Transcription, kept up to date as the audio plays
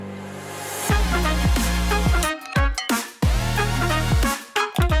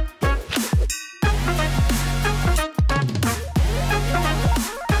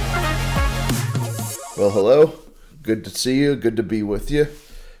Hello. Good to see you. Good to be with you.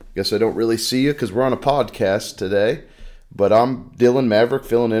 Guess I don't really see you because we're on a podcast today. But I'm Dillon Mavrich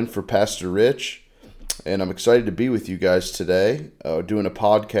filling in for Pastor Rich. And I'm excited to be with you guys today, doing a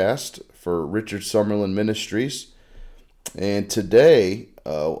podcast for Richard Summerlin Ministries. And today,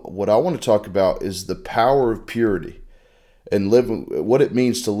 what I want to talk about is the power of purity and what it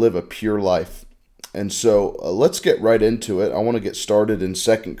means to live a pure life. And so let's get right into it. I want to get started in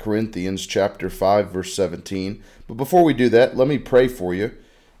 2 Corinthians chapter 5, verse 17. But before we do that, let me pray for you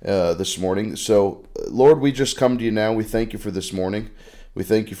this morning. So, Lord, we just come to you now. We thank you for this morning. We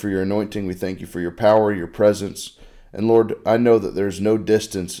thank you for your anointing. We thank you for your power, your presence. And Lord, I know that there's no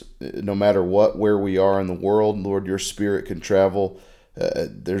distance, no matter where we are in the world. Lord, your spirit can travel.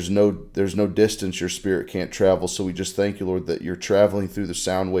 There's no distance your spirit can't travel. So we just thank you, Lord, that you're traveling through the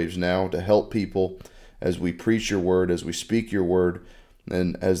sound waves now to help people as we preach your word, as we speak your word,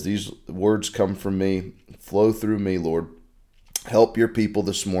 and as these words come from me, flow through me, Lord. Help your people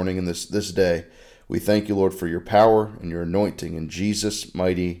this morning and this day. We thank you, Lord, for your power and your anointing in Jesus'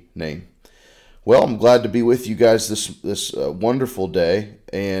 mighty name. Well, I'm glad to be with you guys this wonderful day.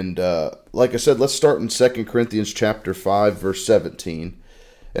 And like I said, let's start in 2 Corinthians chapter 5, verse 17.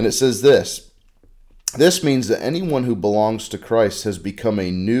 And it says this. This means that anyone who belongs to Christ has become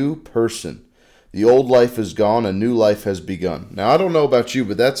a new person. The old life is gone, a new life has begun. Now, I don't know about you,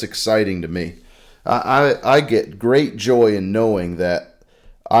 but that's exciting to me. I get great joy in knowing that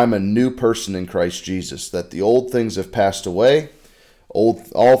I'm a new person in Christ Jesus, that the old things have passed away.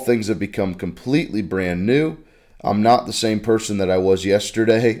 All things have become completely brand new. I'm not the same person that I was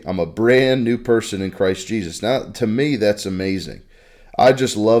yesterday. I'm a brand new person in Christ Jesus. Now, to me, that's amazing. I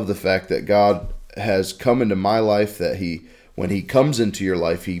just love the fact that God has come into my life, that when he comes into your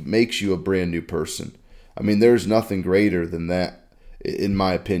life, he makes you a brand new person. I mean, there's nothing greater than that, in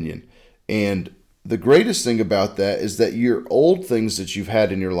my opinion. And the greatest thing about that is that your old things that you've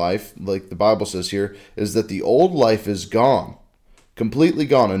had in your life, like the Bible says here, is that the old life is gone. Completely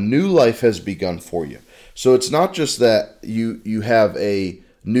gone. A new life has begun for you. So it's not just that you have a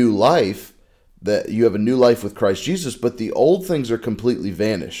new life, that you have a new life with Christ Jesus, but the old things are completely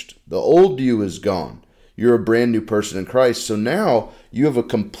vanished. The old you is gone. You're a brand new person in Christ. So now you have a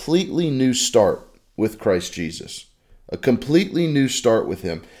completely new start with Christ Jesus. A completely new start with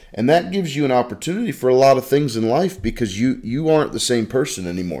him. And that gives you an opportunity for a lot of things in life because you aren't the same person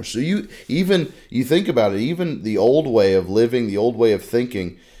anymore. So you think about it, even the old way of living, the old way of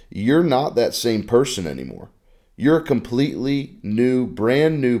thinking, you're not that same person anymore. You're a completely new,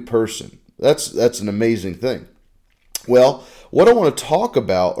 brand new person. That's an amazing thing. Well, what I want to talk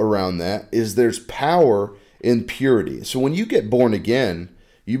about around that is there's power in purity. So when you get born again,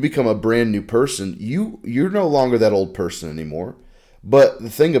 you become a brand new person. You're no longer that old person anymore. But the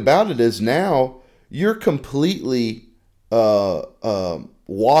thing about it is now you're completely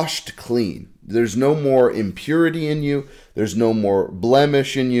washed clean. There's no more impurity in you. There's no more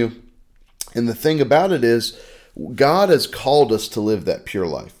blemish in you. And the thing about it is God has called us to live that pure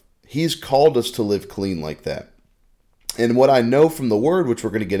life. He's called us to live clean like that. And what I know from the word, which we're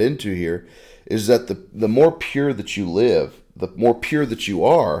going to get into here, is that the more pure that you live, the more pure that you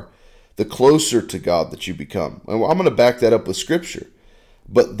are, the closer to God that you become. And I'm going to back that up with Scripture.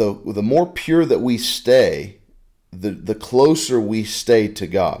 But the more pure that we stay, the closer we stay to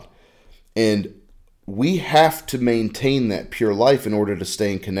God. And we have to maintain that pure life in order to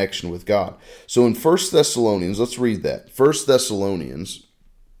stay in connection with God. So in 1 Thessalonians, let's read that. 1 Thessalonians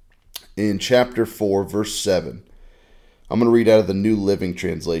in chapter 4, verse 7. I'm going to read out of the New Living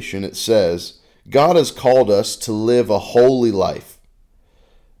Translation. It says, God has called us to live a holy life,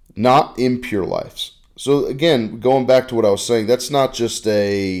 not impure lives. So again, going back to what I was saying, that's not just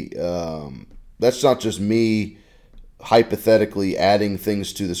me hypothetically adding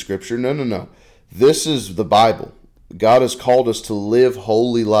things to the Scripture. No. This is the Bible. God has called us to live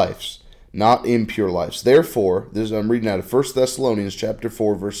holy lives, not impure lives. Therefore, I'm reading out of 1 Thessalonians chapter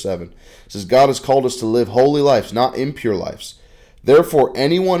 4, verse 7. It says, God has called us to live holy lives, not impure lives. Therefore,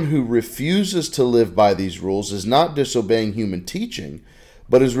 anyone who refuses to live by these rules is not disobeying human teaching,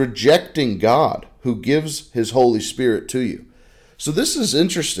 but is rejecting God, who gives his Holy Spirit to you. So this is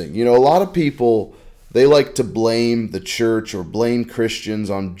interesting. A lot of people, they like to blame the church or blame Christians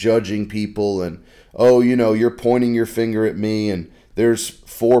on judging people and, you're pointing your finger at me and there's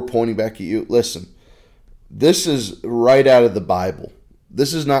four pointing back at you. Listen, this is right out of the Bible.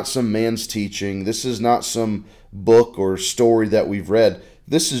 This is not some man's teaching. This is not some book or story that we've read.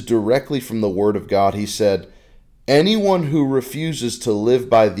 This is directly from the Word of God. He said, anyone who refuses to live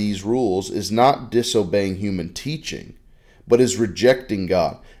by these rules is not disobeying human teaching, but is rejecting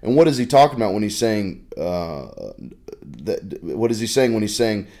God. And what is he talking about when he's saying what is he saying when he's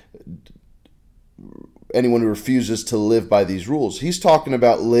saying anyone who refuses to live by these rules? He's talking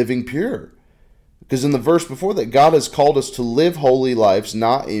about living pure. Because in the verse before that, God has called us to live holy lives,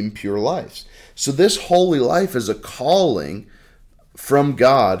 not impure lives. So this holy life is a calling from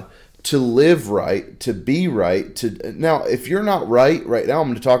God to live right, to be right. Now, if you're not right now, I'm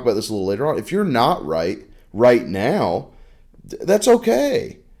going to talk about this a little later on. If you're not right now, that's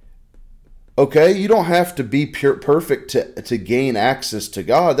okay. Okay, you don't have to be perfect to gain access to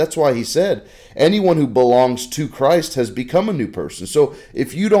God. That's why he said, anyone who belongs to Christ has become a new person. So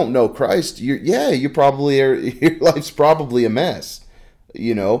if you don't know Christ, you probably are, your life's probably a mess,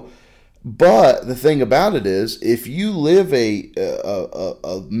 But the thing about it is, if you live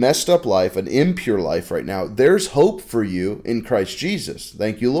a messed up life, an impure life right now, there's hope for you in Christ Jesus.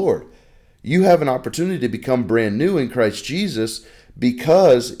 Thank you, Lord. You have an opportunity to become brand new in Christ Jesus,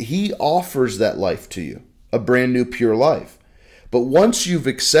 because he offers that life to you, a brand new pure life. But once you've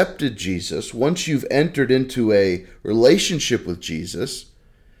accepted Jesus, once you've entered into a relationship with Jesus,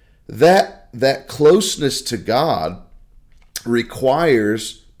 that closeness to God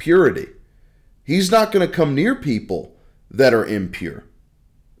requires purity. He's not going to come near people that are impure.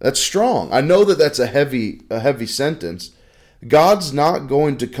 That's strong. I know that that's a heavy sentence. God's not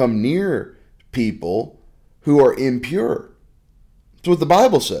going to come near people who are impure. That's what the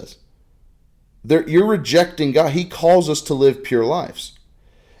Bible says. You're rejecting God. He calls us to live pure lives.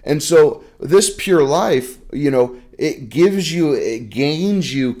 And so this pure life, it gains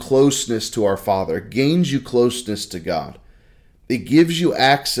you closeness to our Father. It gains you closeness to God. It gives you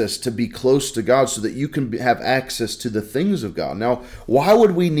access to be close to God so that you can have access to the things of God. Now, why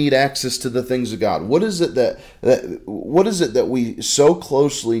would we need access to the things of God? What is it that we so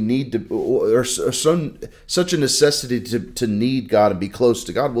closely need to, or such a necessity to need God and be close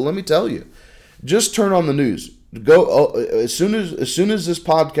to God? Well, let me tell you. Just turn on the news. Go as soon as this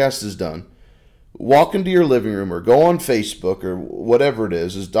podcast is done. Walk into your living room or go on Facebook or whatever it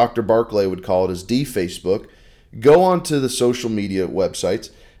is, as Dr. Barclay would call it, as D-Facebook. Go onto the social media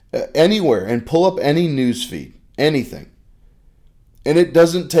websites, anywhere, and pull up any news feed, anything. And it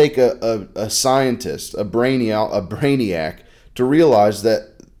doesn't take a scientist, a brainiac, to realize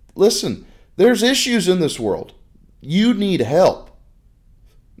that, listen, there's issues in this world. You need help.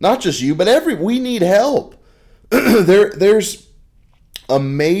 Not just you, but we need help. There's a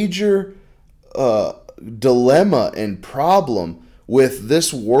major dilemma and problem with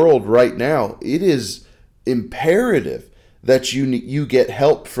this world right now. It is imperative that you get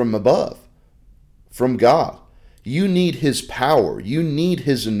help from above, from God. You need his power. You need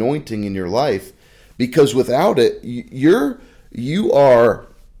his anointing in your life, because without it, you are,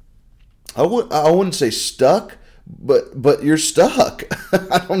 I wouldn't say stuck, but you're stuck.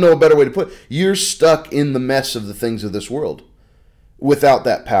 I don't know a better way to put it. You're stuck in the mess of the things of this world without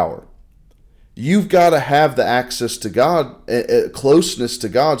that power. You've got to have the access to God, closeness to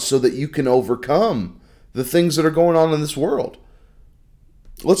God, so that you can overcome the things that are going on in this world.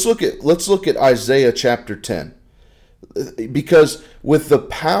 Let's look at Isaiah chapter 10. Because with the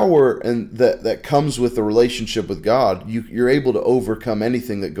power and that comes with the relationship with God, you're able to overcome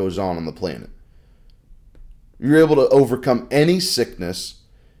anything that goes on the planet. You're able to overcome any sickness,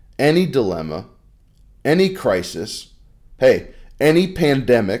 any dilemma, any crisis, any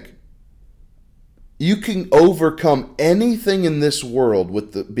pandemic. You can overcome anything in this world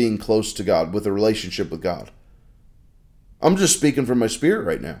with being close to God, with a relationship with God. I'm just speaking from my spirit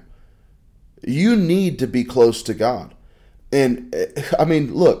right now. You need to be close to God. And I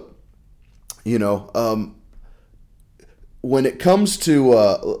mean, look, when it comes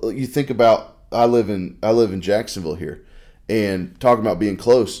to, you think about, I live in Jacksonville here, and talking about being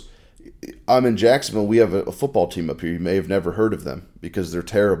close, I'm in Jacksonville. We have a football team up here. You may have never heard of them because they're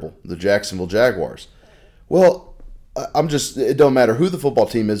terrible. The Jacksonville Jaguars. Well, it don't matter who the football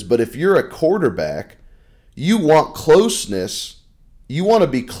team is, but if you're a quarterback, you want closeness. You want to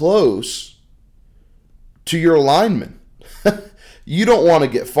be close to your linemen. You don't want to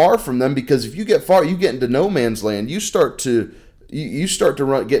get far from them, because if you get far, you get into no man's land. You start to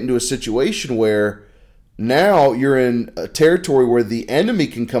get into a situation where now you're in a territory where the enemy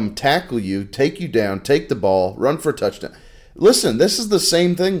can come tackle you, take you down, take the ball, run for a touchdown. Listen, this is the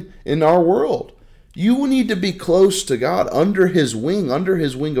same thing in our world. You need to be close to God, under his wing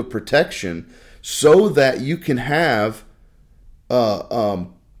of protection, so that you can have the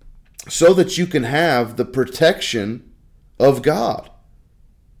protection of God.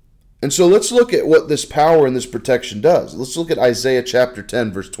 And so let's look at what this power and this protection does. Let's look at Isaiah chapter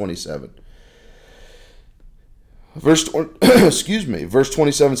 10, verse 27. Verse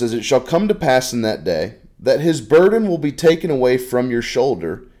 27 says, "It shall come to pass in that day that his burden will be taken away from your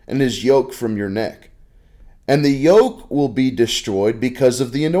shoulder and his yoke from your neck. And the yoke will be destroyed because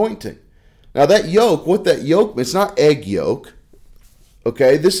of the anointing." Now that yoke, it's not egg yolk.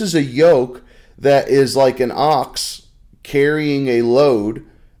 Okay, this is a yoke that is like an ox carrying a load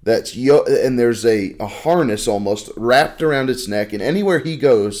and there's a harness almost wrapped around its neck, and anywhere he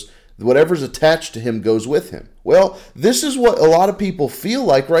goes, whatever's attached to him goes with him. Well, this is what a lot of people feel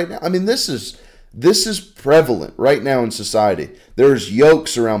like right now. I mean, this is prevalent right now in society. There's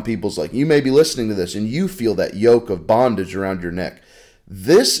yokes around people's, like, you may be listening to this and you feel that yoke of bondage around your neck.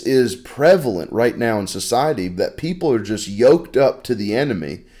 This is prevalent right now in society, that people are just yoked up to the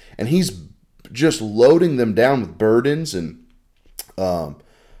enemy, and he's just loading them down with burdens and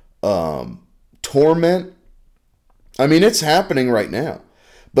torment. I mean, it's happening right now.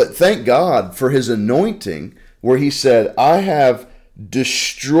 But thank God for his anointing, where he said, "I have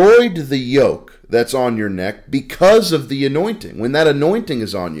destroyed the yoke that's on your neck because of the anointing," when that anointing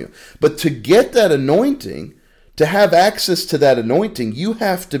is on you. But to get that anointing, to have access to that anointing, you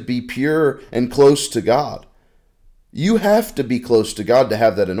have to be pure and close to God. You have to be close to God to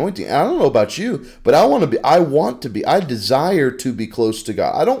have that anointing. And I don't know about you, but I desire to be close to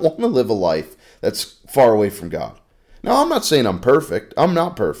God. I don't want to live a life that's far away from God. Now, I'm not saying I'm perfect. I'm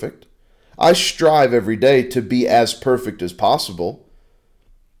not perfect. I strive every day to be as perfect as possible.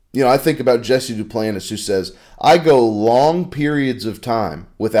 You know, I think about Jesse Duplantis, who says, "I go long periods of time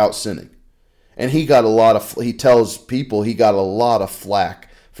without sinning." And he tells people he got a lot of flack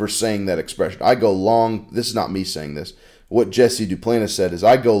for saying that expression. This is not me saying this. What Jesse Duplantis said is,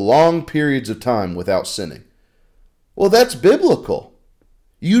 "I go long periods of time without sinning." Well, that's biblical.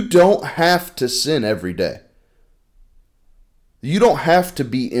 You don't have to sin every day. You don't have to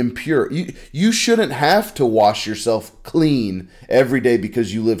be impure. You shouldn't have to wash yourself clean every day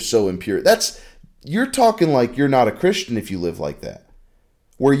because you live so impure. You're talking like you're not a Christian if you live like that,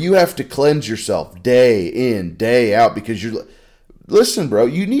 where you have to cleanse yourself day in, day out because listen, bro,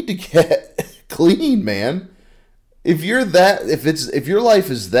 you need to get clean, man. If your life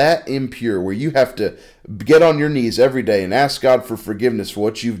is that impure, where you have to get on your knees every day and ask God for forgiveness for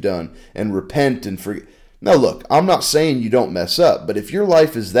what you've done and repent and forgive. Now, look, I'm not saying you don't mess up, but if your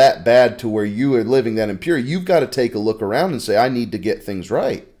life is that bad to where you are living that impure, you've got to take a look around and say, "I need to get things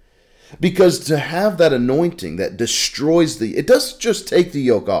right." Because to have that anointing that destroys it doesn't just take the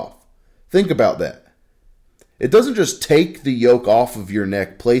yoke off. Think about that. It doesn't just take the yoke off of your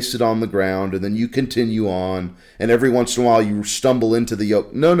neck, place it on the ground, and then you continue on, and every once in a while you stumble into the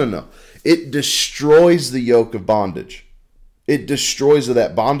yoke. No. It destroys the yoke of bondage. It destroys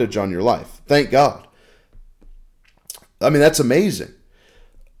that bondage on your life. Thank God. I mean, that's amazing.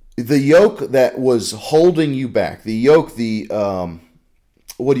 The yoke that was holding you back, the yoke,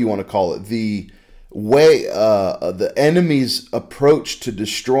 what do you want to call it? The way, the enemy's approach to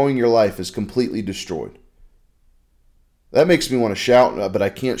destroying your life is completely destroyed. That makes me want to shout, but I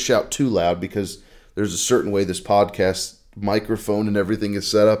can't shout too loud because there's a certain way this podcast microphone and everything is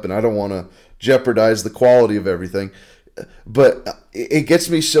set up, and I don't want to jeopardize the quality of everything. But it gets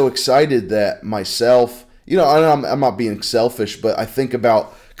me so excited that myself, I'm not being selfish, but I think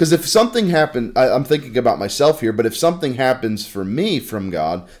about, because if something happened, I'm thinking about myself here, but if something happens for me from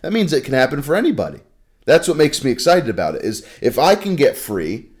God, that means it can happen for anybody. That's what makes me excited about it, is if I can get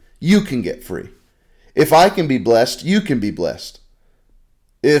free, you can get free. If I can be blessed, you can be blessed.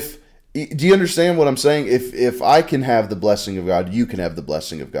 Do you understand what I'm saying? If I can have the blessing of God, you can have the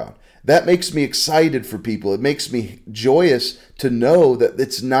blessing of God. That makes me excited for people. It makes me joyous to know that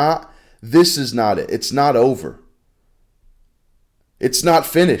this is not it. It's not over. It's not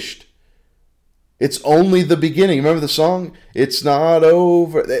finished. It's only the beginning. Remember the song? It's not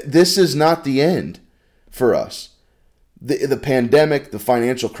over. This is not the end for us. The pandemic, the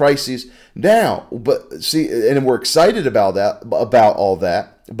financial crises. Now, but see, and we're excited about all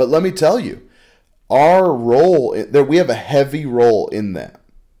that. But let me tell you, our role there, we have a heavy role in that.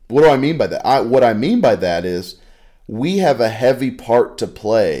 What do I mean by that? What I mean by that is we have a heavy part to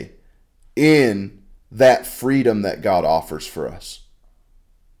play in that freedom that God offers for us.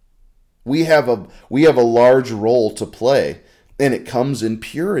 We have a large role to play, and it comes in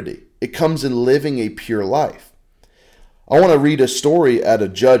purity. It comes in living a pure life. I want to read a story out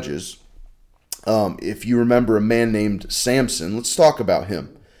of Judges. If you remember a man named Samson, let's talk about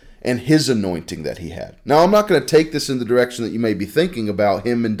him and his anointing that he had. Now, I'm not going to take this in the direction that you may be thinking about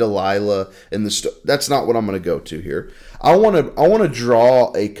him and Delilah and that's not what I'm going to go to here. I want to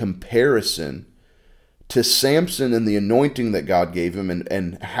draw a comparison to Samson and the anointing that God gave him,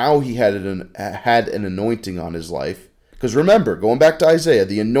 and how he had an anointing on his life. Because remember, going back to Isaiah,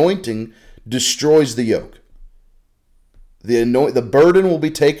 the anointing destroys the yoke. The burden will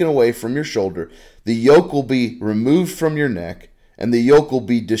be taken away from your shoulder. The yoke will be removed from your neck, and the yoke will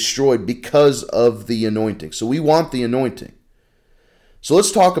be destroyed because of the anointing. So we want the anointing. So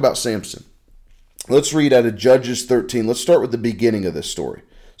let's talk about Samson. Let's read out of Judges 13. Let's start with the beginning of this story.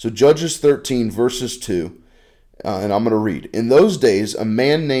 So Judges 13, verses 2, and I'm going to read. In those days, a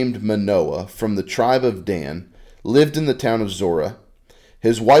man named Manoah from the tribe of Dan lived in the town of Zorah.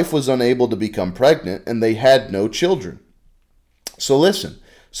 His wife was unable to become pregnant, and they had no children. So listen.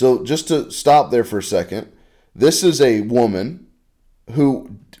 So just to stop there for a second, this is a woman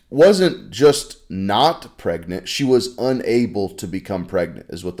who wasn't just not pregnant, she was unable to become pregnant,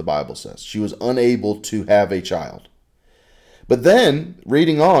 is what the Bible says. She was unable to have a child. But then,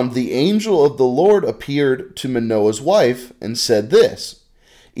 reading on, the angel of the Lord appeared to Manoah's wife and said this,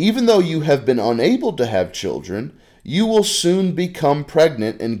 even though you have been unable to have children, you will soon become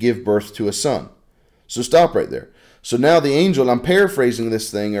pregnant and give birth to a son. So stop right there. So now the angel, and I'm paraphrasing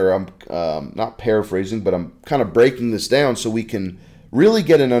this thing, or I'm not paraphrasing, but I'm kind of breaking this down so we can really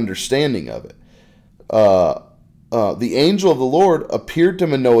get an understanding of it. The angel of the Lord appeared to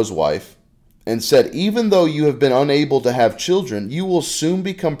Manoah's wife and said, even though you have been unable to have children, you will soon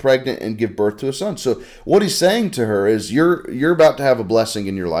become pregnant and give birth to a son. So what he's saying to her is, you're about to have a blessing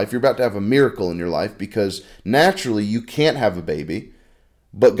in your life. You're about to have a miracle in your life, because naturally you can't have a baby,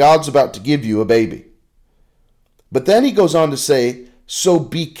 but God's about to give you a baby. But then he goes on to say, so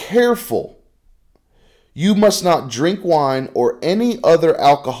be careful. You must not drink wine or any other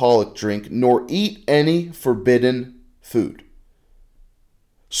alcoholic drink, nor eat any forbidden food.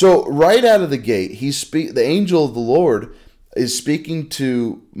 So right out of the gate, the angel of the Lord is speaking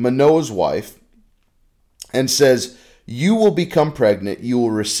to Manoah's wife and says, you will become pregnant, you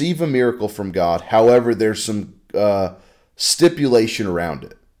will receive a miracle from God. However, there's some stipulation around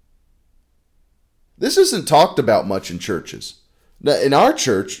it. This isn't talked about much in churches. Now, in our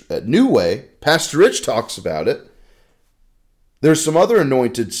church, at New Way, Pastor Rich talks about it. There's some other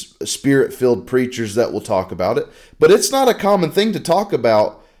anointed, spirit-filled preachers that will talk about it. But it's not a common thing to talk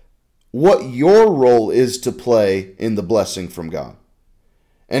about what your role is to play in the blessing from God.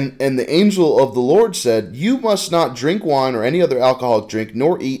 And the angel of the Lord said, you must not drink wine or any other alcoholic drink,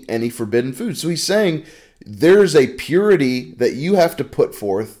 nor eat any forbidden food. So he's saying, there's a purity that you have to put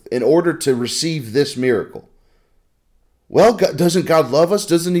forth in order to receive this miracle. Well, doesn't God love us?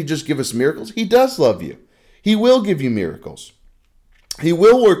 Doesn't he just give us miracles? He does love you. He will give you miracles. He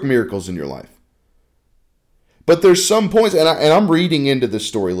will work miracles in your life. But there's some points, and I'm reading into this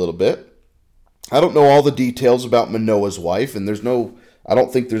story a little bit. I don't know all the details about Manoah's wife, and I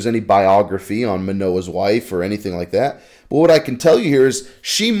don't think there's any biography on Manoah's wife or anything like that. But what I can tell you here is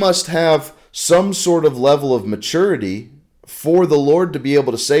she must have some sort of level of maturity for the Lord to be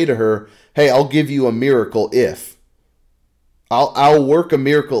able to say to her, hey, I'll give you a miracle if. I'll work a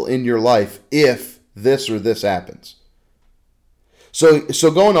miracle in your life if this or this happens.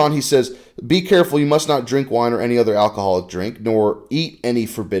 So going on, he says, be careful, you must not drink wine or any other alcoholic drink, nor eat any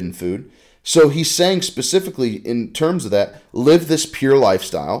forbidden food. So he's saying specifically in terms of that, live this pure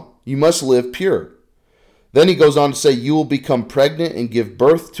lifestyle. You must live pure. Then he goes on to say, you will become pregnant and give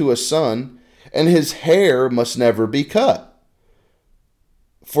birth to a son, and his hair must never be cut.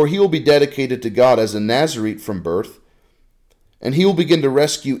 For he will be dedicated to God as a Nazarite from birth, and he will begin to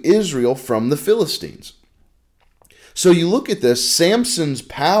rescue Israel from the Philistines. So you look at this, Samson's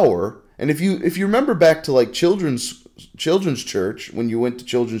power, and if you remember back to like children's church, when you went to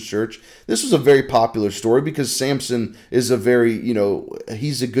children's church, this was a very popular story because Samson is a very,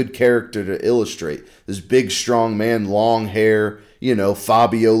 he's a good character to illustrate. This big, strong man, long hair,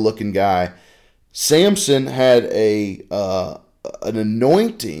 Fabio looking guy. Samson had an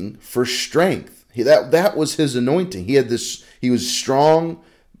anointing for strength. That was his anointing. He was strong,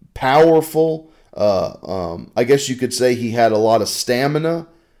 powerful. I guess you could say he had a lot of stamina,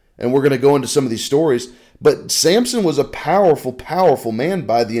 and we're going to go into some of these stories. But Samson was a powerful, powerful man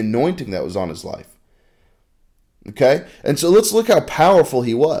by the anointing that was on his life. Okay? And so let's look how powerful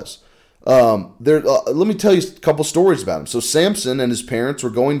he was. Let me tell you a couple stories about him. So Samson and his parents were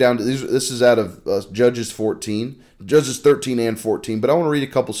going down to, this is out of Judges 13 and 14, but I want to read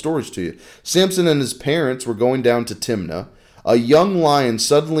a couple stories to you. Samson and his parents were going down to Timnah. A young lion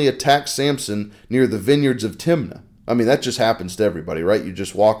suddenly attacked Samson near the vineyards of Timnah. I mean, that just happens to everybody, right? You're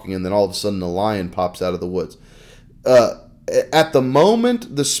just walking and then all of a sudden a lion pops out of the woods. At the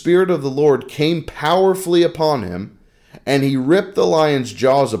moment, the Spirit of the Lord came powerfully upon him, and he ripped the lion's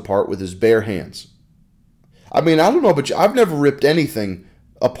jaws apart with his bare hands. I mean, I don't know, but I've never ripped anything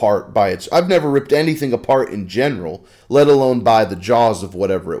apart by its. I've never ripped anything apart in general, let alone by the jaws of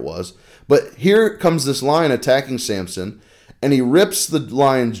whatever it was. But here comes this lion attacking Samson, and he rips the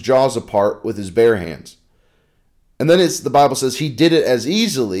lion's jaws apart with his bare hands. And then the Bible says he did it as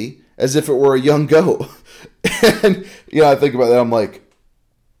easily as if it were a young goat. And, I think about that. I'm like,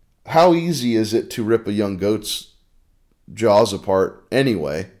 how easy is it to rip a young goat's jaws apart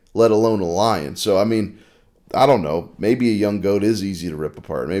anyway, let alone a lion? So, I mean, I don't know. Maybe a young goat is easy to rip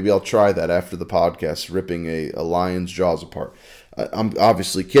apart. Maybe I'll try that after the podcast, ripping a lion's jaws apart. I'm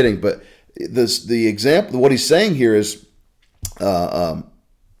obviously kidding, but the example, what he's saying here is,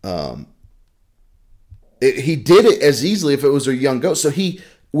 he did it as easily if it was a young goat. So he,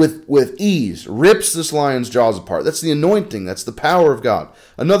 with ease, rips this lion's jaws apart. That's the anointing. That's the power of God.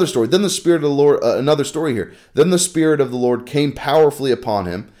 Another story. Then the Spirit of the Lord, another story here. Then the Spirit of the Lord came powerfully upon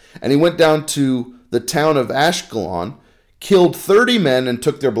him, and he went down to the town of Ashkelon, killed 30 men, and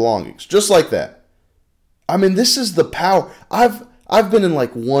took their belongings. Just like that. I mean, this is the power. I've been in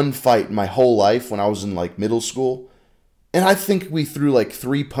like one fight my whole life when I was in like middle school. And I think we threw like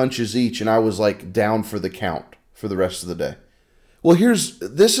 3 punches each, and I was like down for the count for the rest of the day. Well,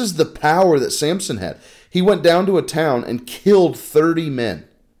 this is the power that Samson had. He went down to a town and killed 30 men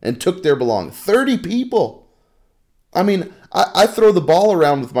and took their belongings. 30 people. I mean, I throw the ball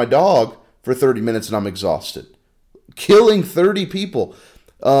around with my dog for 30 minutes and I'm exhausted. Killing 30 people.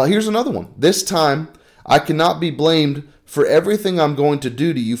 Here's another one. This time, I cannot be blamed for everything I'm going to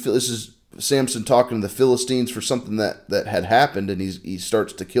do to you. This is Samson talking to the Philistines for something that had happened, and he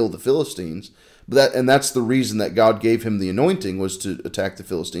starts to kill the Philistines. And that's the reason that God gave him the anointing, was to attack the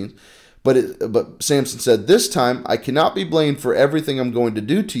Philistines. But Samson said, this time I cannot be blamed for everything I'm going to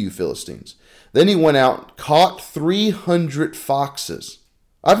do to you, Philistines. Then he went out, caught 300 foxes.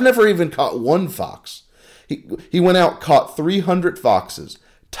 I've never even caught one fox. He went out, caught 300 foxes,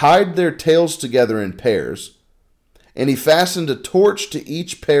 tied their tails together in pairs, and he fastened a torch to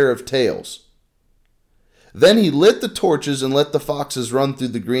each pair of tails. Then he lit the torches and let the foxes run through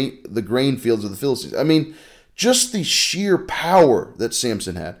the grain fields of the Philistines. I mean, just the sheer power that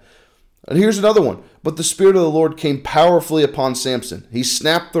Samson had. And here's another one. But the Spirit of the Lord came powerfully upon Samson. He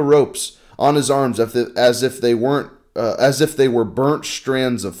snapped the ropes on his arms as if they were burnt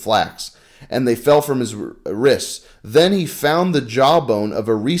strands of flax, and they fell from his wrists. Then he found the jawbone of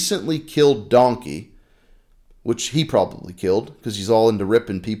a recently killed donkey, which he probably killed, because he's all into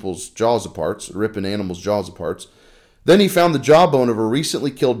ripping people's jaws apart, ripping animals' jaws apart. Then he found the jawbone of a recently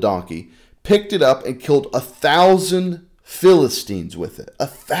killed donkey, picked it up, and killed 1,000 Philistines with it.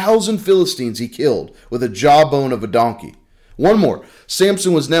 1,000 Philistines he killed with a jawbone of a donkey. One more.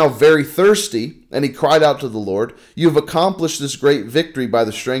 Samson was now very thirsty, and he cried out to the Lord, "You have accomplished this great victory by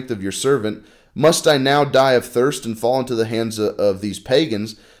the strength of your servant. Must I now die of thirst and fall into the hands of these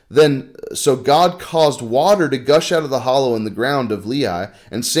pagans?" So God caused water to gush out of the hollow in the ground of Lehi,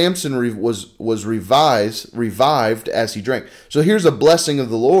 and Samson was revived as he drank. So here's a blessing of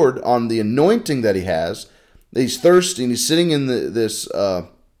the Lord on the anointing that he has. He's thirsty, and he's sitting in the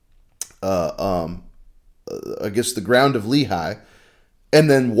ground of Lehi, and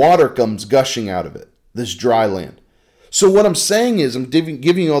then water comes gushing out of it, this dry land. So what I'm saying is, I'm giving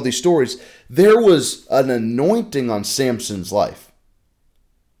you all these stories. There was an anointing on Samson's life.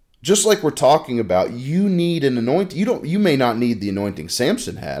 Just like we're talking about, you need an anointing. You may not need the anointing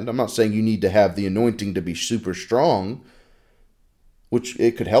Samson had. I'm not saying you need to have the anointing to be super strong, which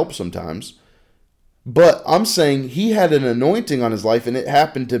it could help sometimes. But I'm saying he had an anointing on his life, and it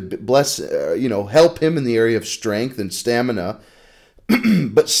happened to help him in the area of strength and stamina.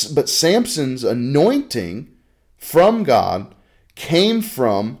 But Samson's anointing from God came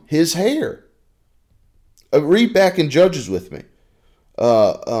from his hair. Read back in Judges with me.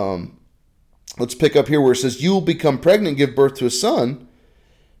 Let's pick up here where it says, "You will become pregnant and give birth to a son,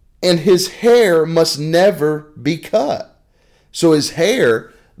 and his hair must never be cut." So his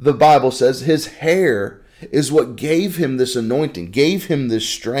hair, the Bible says, his hair is what gave him this anointing, gave him this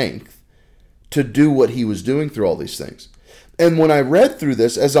strength to do what he was doing through all these things. And when I read through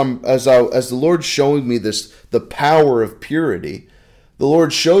this, as the Lord showing me this, the power of purity, the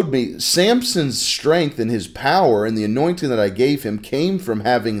Lord showed me Samson's strength and his power and the anointing that I gave him came from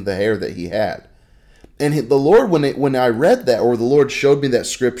having the hair that he had. And the Lord, when I read that, or the Lord showed me that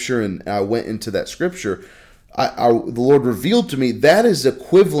scripture and I went into that scripture, the Lord revealed to me that is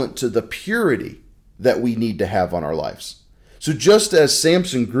equivalent to the purity that we need to have on our lives. So just as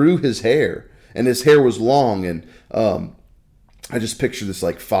Samson grew his hair, and his hair was long, and I just picture this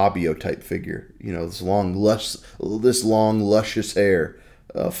like Fabio type figure, this long, luscious hair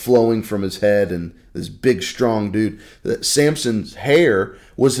flowing from his head, and this big, strong dude. Samson's hair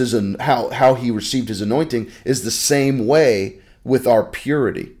was how he received his anointing is the same way with our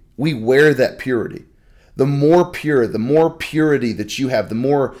purity. We wear that purity. The more purity that you have, the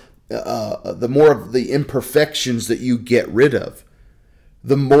more of the imperfections that you get rid of,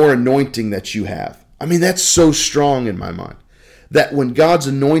 the more anointing that you have. I mean, that's so strong in my mind. That when God's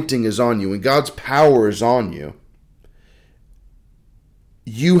anointing is on you, when God's power is on you,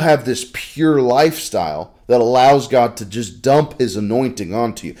 you have this pure lifestyle that allows God to just dump his anointing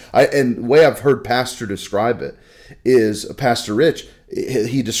onto you. And the way I've heard Pastor describe it is, Pastor Rich,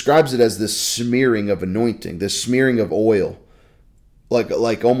 he describes it as this smearing of anointing, this smearing of oil,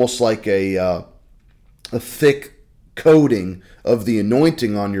 like almost like a thick coating of the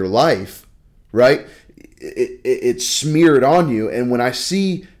anointing on your life, right? It's smeared on you. And when I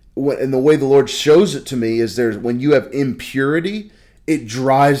see, and the way the Lord shows it to me is when you have impurity, it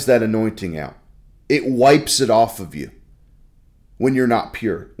dries that anointing out. It wipes it off of you. When you're not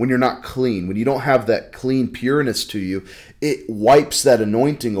pure, when you're not clean, when you don't have that clean pureness to you, it wipes that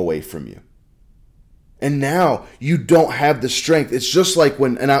anointing away from you. And now you don't have the strength. It's just like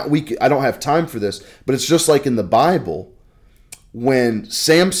when, and I don't have time for this, but it's just like in the Bible when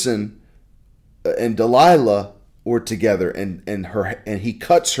Samson and Delilah were together, and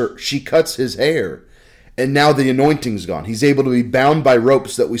she cuts his hair, and now the anointing's gone. He's able to be bound by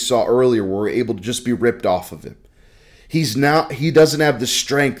ropes that we saw earlier, where we're able to just be ripped off of him. He doesn't have the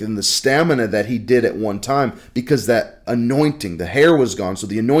strength and the stamina that he did at one time, because that anointing, the hair was gone, so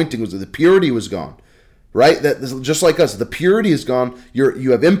the anointing the purity was gone, right? That just like us, the purity is gone.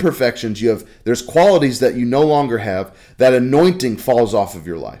 You have imperfections. There's qualities that you no longer have. That anointing falls off of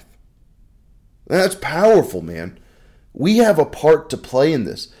your life. That's powerful, man. We have a part to play in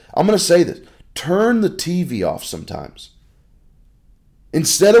this. I'm going to say this. Turn the TV off sometimes.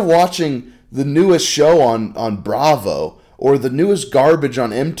 Instead of watching the newest show on Bravo, or the newest garbage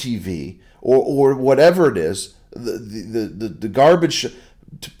on MTV, or whatever it is, the garbage,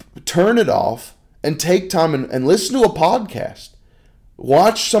 turn it off and take time and listen to a podcast.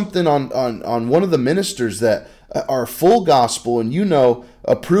 Watch something on one of the ministers that are full gospel and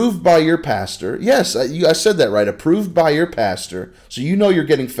approved by your pastor. Yes, I said that right. Approved by your pastor. So you're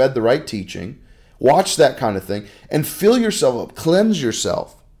getting fed the right teaching. Watch that kind of thing and fill yourself up. Cleanse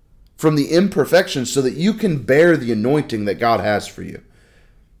yourself from the imperfections so that you can bear the anointing that God has for you.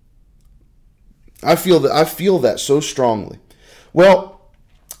 I feel that so strongly. Well,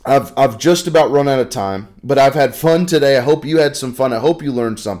 I've just about run out of time, but I've had fun today. I hope you had some fun. I hope you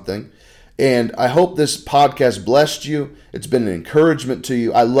learned something. And I hope this podcast blessed you. It's been an encouragement to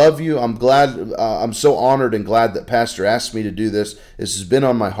you. I love you. I'm glad. I'm so honored and glad that Pastor asked me to do this. This has been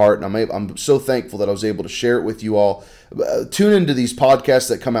on my heart, and I'm so thankful that I was able to share it with you all. Tune into these podcasts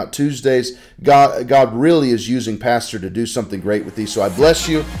that come out Tuesdays. God really is using Pastor to do something great with these. So I bless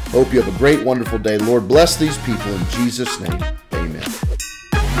you. Hope you have a great, wonderful day. Lord, bless these people in Jesus' name.